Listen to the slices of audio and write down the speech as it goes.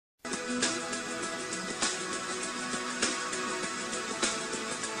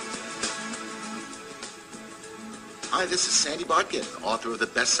Hi, this is Sandy Bodkin, author of the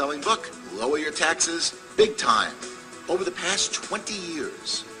best-selling book, Lower Your Taxes Big Time. Over the past 20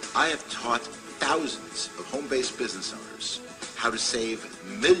 years, I have taught thousands of home-based business owners how to save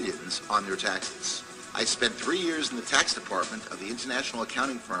millions on their taxes. I spent 3 years in the tax department of the international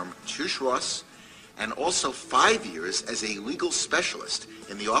accounting firm Touche Ross, and also 5 years as a legal specialist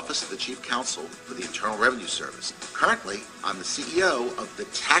in the Office of the Chief Counsel for the Internal Revenue Service. Currently, I'm the CEO of the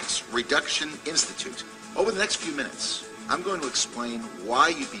Tax Reduction Institute. Over the next few minutes, I'm going to explain why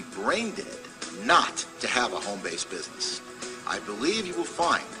you'd be brain dead not to have a home-based business. I believe you will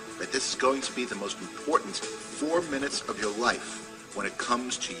find that this is going to be the most important 4 minutes of your life when it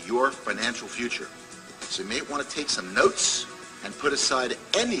comes to your financial future. So you may want to take some notes and put aside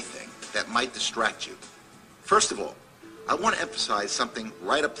anything that might distract you. First of all, I want to emphasize something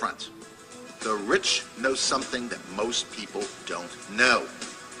right up front. The rich know something that most people don't know.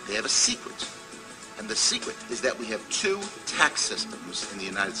 They have a secret. And the secret is that we have 2 tax systems in the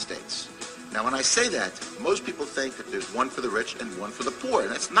United States. Now, when I say that, most people think that there's one for the rich and one for the poor, and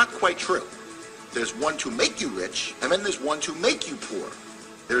that's not quite true. There's one to make you rich, and then there's one to make you poor.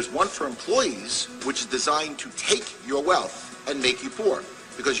 There's one for employees, which is designed to take your wealth and make you poor,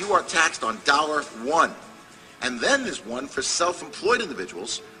 because you are taxed on $1. And then there's one for self-employed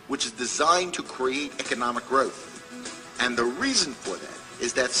individuals, which is designed to create economic growth. And the reason for that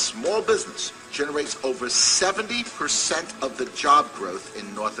is that small business generates over 70% of the job growth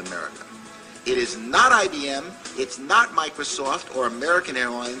in North America. It is not IBM, it's not Microsoft or American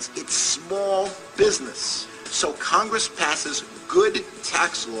Airlines, it's small business. So Congress passes good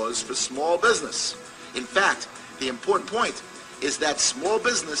tax laws for small business. In fact, the important point is that small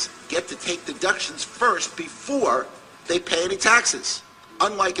business get to take deductions first before they pay any taxes.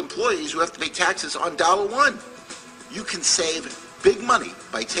 Unlike employees who have to pay taxes on $1. You can save big money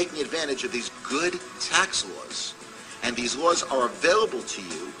by taking advantage of these good tax laws. And these laws are available to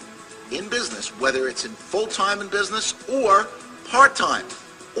you in business, whether it's in full-time in business or part-time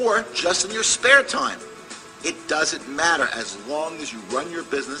or just in your spare time. It doesn't matter as long as you run your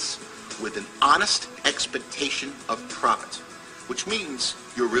business with an honest expectation of profit, which means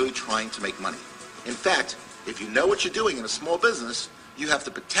you're really trying to make money. In fact, if you know what you're doing in a small business, you have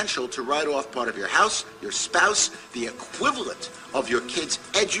the potential to write off part of your house, your spouse, the equivalent of your kids'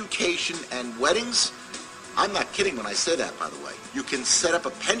 education and weddings. I'm not kidding when I say that, by the way. You can set up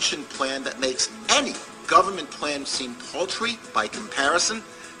a pension plan that makes any government plan seem paltry by comparison.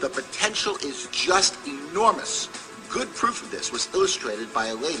 The potential is just enormous. Good proof of this was illustrated by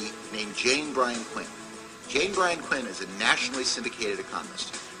a lady named Jane Bryan Quinn. Jane Bryan Quinn is a nationally syndicated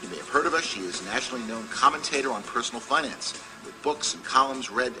economist. You may have heard of her. She is a nationally known commentator on personal finance, with books and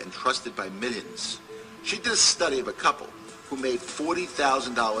columns read and trusted by millions. She did a study of a couple who made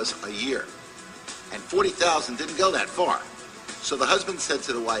 $40,000 a year. And $40,000 didn't go that far. So the husband said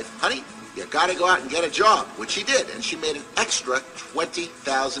to the wife, honey, you got to go out and get a job, which she did, and she made an extra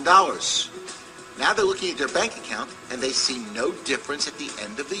 $20,000. Now they're looking at their bank account, and they see no difference at the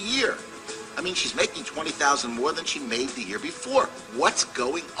end of the year. I mean, she's making $20,000 more than she made the year before. What's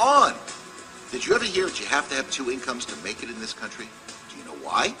going on? Did you ever hear that you have to have 2 incomes to make it in this country? Do you know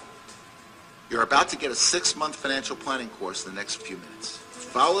why? You're about to get a 6-month financial planning course in the next few minutes.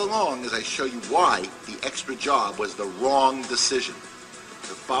 Follow along as I show you why the extra job was the wrong decision.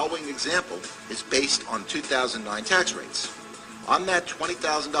 The following example is based on 2009 tax rates. On that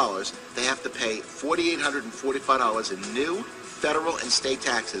 $20,000, they have to pay $4,845 in new federal and state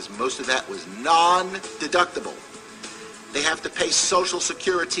taxes. Most of that was non-deductible. They have to pay Social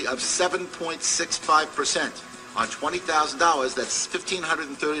Security of 7.65%. On $20,000, that's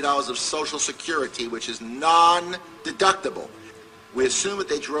 $1,530 of Social Security, which is non-deductible. We assume that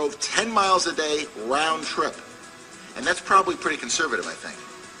they drove 10 miles a day round trip. And that's probably pretty conservative, I think.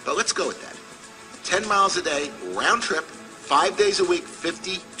 But let's go with that. 10 miles a day round trip, 5 days a week,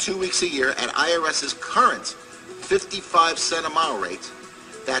 52 weeks a year at IRS's current 55-cent a mile rate.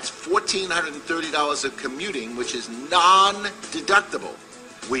 That's $1,430 of commuting, which is non-deductible.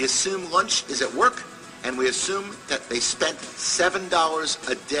 We assume lunch is at work, and we assume that they spent $7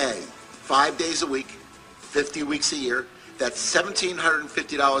 a day, 5 days a week, 50 weeks a year. That's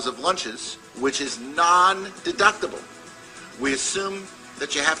 $1,750 of lunches, which is non-deductible. We assume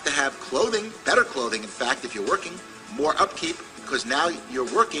that you have to have clothing, better clothing, in fact, if you're working, more upkeep, because now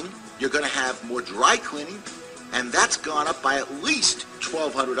you're working, you're going to have more dry cleaning, and that's gone up by at least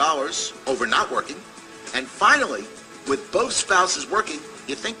 $1,200 over not working. And finally, with both spouses working,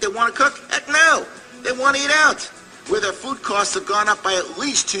 you think they want to cook? Heck no! They want to eat out, where their food costs have gone up by at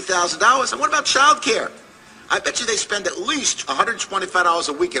least $2,000. And what about child care? I bet you they spend at least $125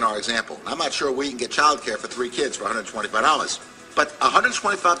 a week in our example. I'm not sure we can get childcare for 3 kids for $125. But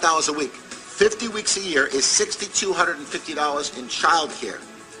 $125 a week, 50 weeks a year is $6,250 in childcare.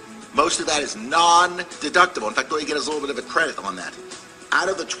 Most of that is non-deductible. In fact, all you get is a little bit of a credit on that. Out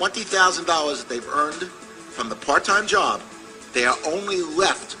of the $20,000 that they've earned from the part-time job, they are only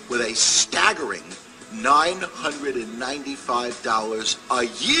left with a staggering $995 a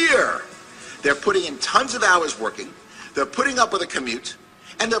year. They're putting in tons of hours working, they're putting up with a commute,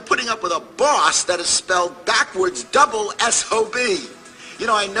 and they're putting up with a boss that is spelled backwards double S-O-B. You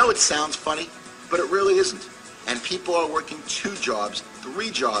know, I know it sounds funny, but it really isn't. And people are working 2 jobs, 3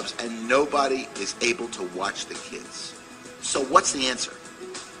 jobs, and nobody is able to watch the kids. So what's the answer?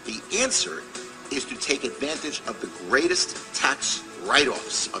 The answer is to take advantage of the greatest tax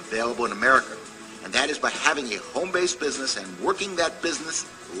write-offs available in America. And that is by having a home-based business and working that business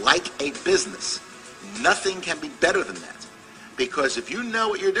like a business. Nothing can be better than that. Because if you know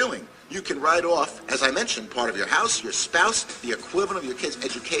what you're doing, you can write off, as I mentioned, part of your house, your spouse, the equivalent of your kids'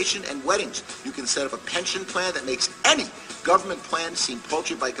 education and weddings. You can set up a pension plan that makes any government plan seem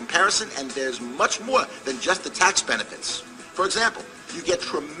paltry by comparison, and there's much more than just the tax benefits. For example, you get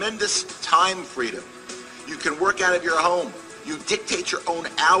tremendous time freedom. You can work out of your home. You dictate your own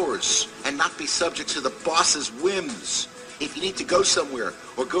hours and not be subject to the boss's whims. If you need to go somewhere,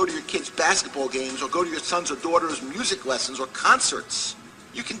 or go to your kids' basketball games, or go to your son's or daughter's music lessons or concerts,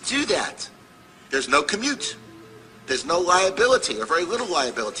 you can do that. There's no commute. There's no liability, or very little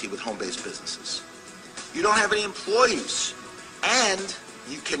liability with home-based businesses. You don't have any employees. And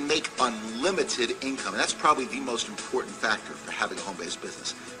you can make unlimited income. And that's probably the most important factor for having a home-based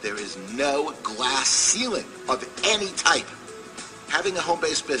business. There is no glass ceiling of any type. Having a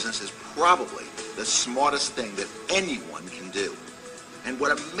home-based business is probably the smartest thing that anyone can do. And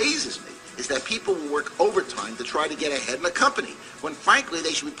what amazes me is that people will work overtime to try to get ahead in a company, when frankly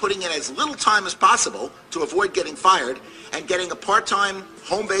they should be putting in as little time as possible to avoid getting fired and getting a part-time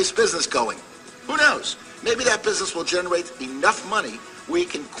home-based business going. Who knows? Maybe that business will generate enough money where you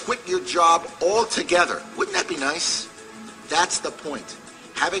can quit your job altogether. Wouldn't that be nice? That's the point.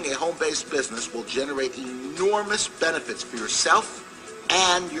 Having a home-based business will generate enormous benefits for yourself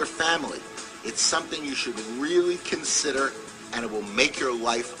and your family. It's something you should really consider, and it will make your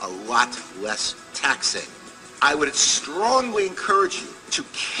life a lot less taxing. I would strongly encourage you to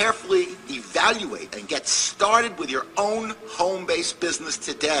carefully evaluate and get started with your own home-based business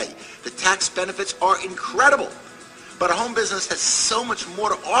today. The tax benefits are incredible, but a home business has so much more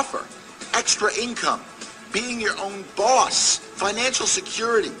to offer. Extra income, being your own boss, financial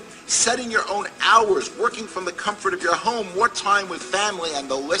security, setting your own hours, working from the comfort of your home, more time with family, and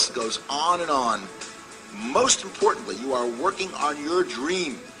the list goes on and on. Most importantly, you are working on your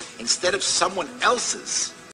dream instead of someone else's.